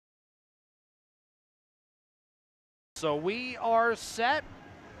So we are set,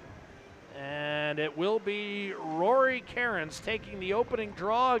 and it will be Rory Cairns taking the opening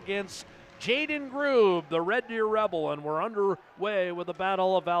draw against Jaden Grube, the Red Deer Rebel, and we're underway with the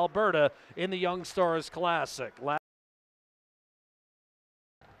Battle of Alberta in the Young Stars Classic.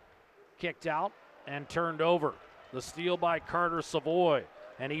 Kicked out and turned over. The steal by Carter Savoy,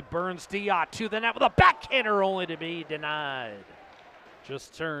 and he burns Diot to the net with a backhander only to be denied.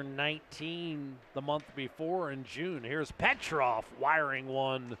 Just turned 19 the month before in June. Here's Petrov wiring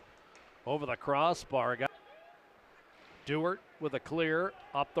one over the crossbar. Dewart with a clear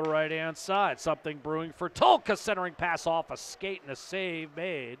up the right-hand side. Something brewing for Tulka. Centering pass off a skate and a save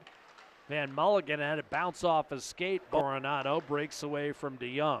made. Van Mulligan had it bounce off his skate. Coronado breaks away from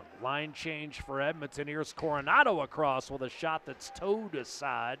DeYoung. Line change for Edmonton. Here's Coronado across with a shot that's towed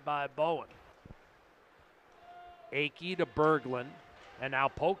aside by Bowen. Akey to Berglund. And now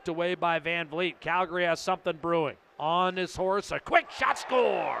poked away by Van Vliet. Calgary has something brewing. On his horse, a quick shot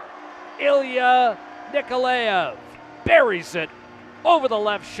score. Ilya Nikolaev buries it over the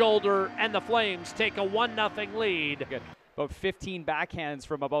left shoulder, and the Flames take a 1-0 lead. About 15 backhands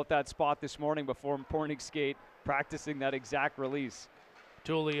from about that spot this morning before morning skate, practicing that exact release.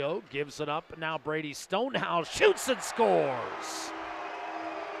 Tullio gives it up. Now Brady Stonehouse shoots and scores.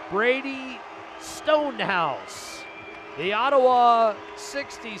 Brady Stonehouse, the Ottawa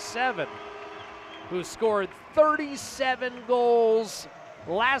 67, who scored 37 goals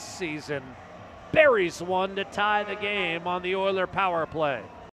last season, buries one to tie the game on the Oiler power play.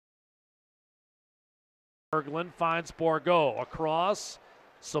 Berglund finds Bourgault across.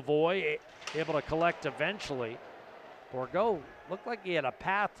 Savoy able to collect eventually. Bourgault looked like he had a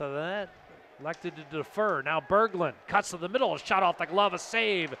path to the net. Elected to defer. Now Berglund cuts to the middle, a shot off the glove, a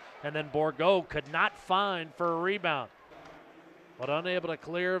save, and then Bourgault could not find for a rebound. But unable to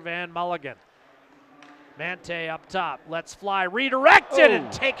clear Van Mulligan. Mante up top, lets fly, redirected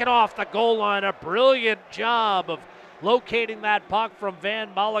and taken off the goal line. A brilliant job of locating that puck from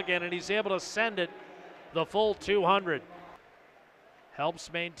Van Mulligan, and he's able to send it the full 200.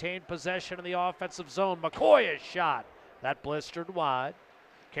 Helps maintain possession in the offensive zone. McCoy's shot, that blistered wide.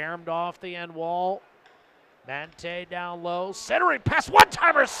 Caromed off the end wall. Mante down low, centering pass,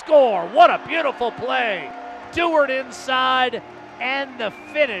 one-timer score. What a beautiful play. Dewart inside, and the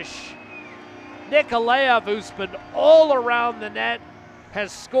finish. Nikolaev, who's been all around the net,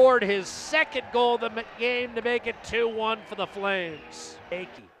 has scored his second goal of the game to make it 2-1 for the Flames.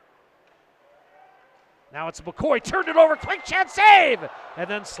 Akey. Now it's McCoy, turned it over, quick chance save! And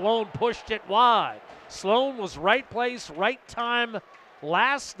then Sloan pushed it wide. Sloan was right place, right time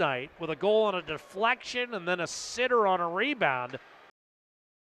last night with a goal on a deflection and then a sitter on a rebound.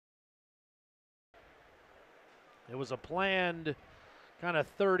 It was a planned kind of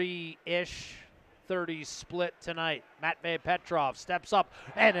 30-ish, 30 split tonight. Matvei Petrov steps up,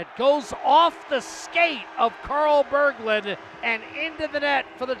 and it goes off the skate of Carl Berglund and into the net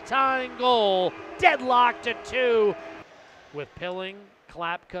for the tying goal. Deadlocked at 2 with Pilling,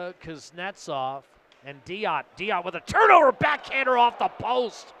 Klapka, Kuznetsov, and Diot. Diot with a turnover, backhander off the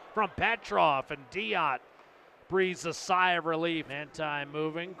post from Petrov, and Diot breathes a sigh of relief.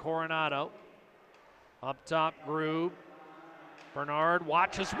 Anti-moving, Coronado. Up top, Grube. Bernard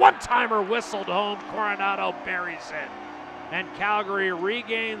watches, one-timer whistled home. Coronado buries it. And Calgary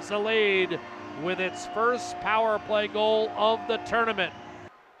regains the lead with its first power play goal of the tournament.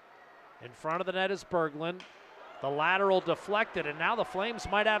 In front of the net is Berglund. The lateral deflected, and now the Flames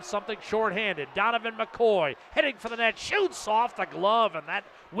might have something shorthanded. Donovan McCoy heading for the net, shoots off the glove, and that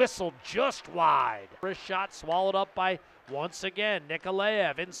whistled just wide. First shot swallowed up by, once again,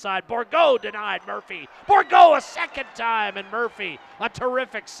 Nikolaev inside. Bourgault denied Murphy. Bourgault a second time, and Murphy a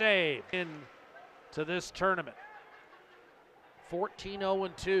terrific save into this tournament.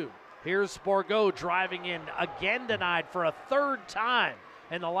 14-0-2. Here's Bourgault driving in, again denied for a third time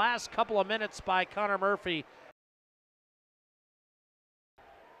in the last couple of minutes by Connor Murphy.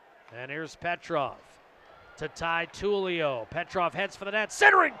 And here's Petrov to tie Tullio. Petrov heads for the net,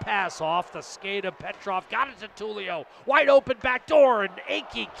 centering pass off the skate of Petrov. Got it to Tullio. Wide open back door, and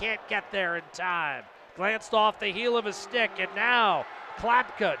Akey can't get there in time. Glanced off the heel of his stick, and now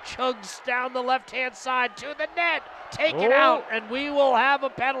Klapka chugs down the left-hand side to the net. Taken out, and we will have a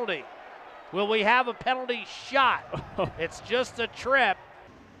penalty. Will we have a penalty shot? It's just a trip.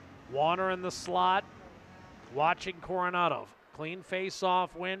 Warner in the slot, watching Coronado. Clean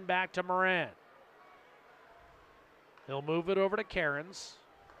face-off win back to Moran. He'll move it over to Cairns.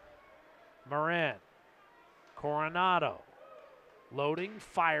 Moran. Coronado. Loading,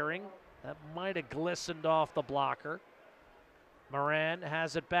 firing. That might have glistened off the blocker. Moran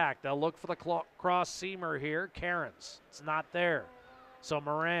has it back. They'll look for the cross-seamer here. Cairns, it's not there. So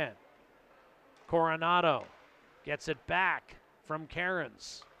Moran, Coronado gets it back from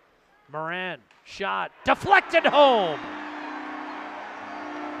Cairns. Moran, shot, deflected home.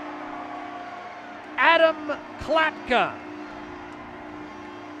 Adam Klapka.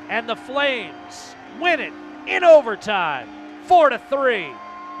 And the Flames win it in overtime, 4-3,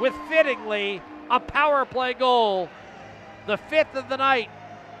 with fittingly a power play goal, the 5th of the night,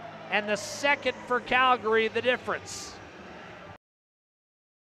 and the 2nd for Calgary, the difference.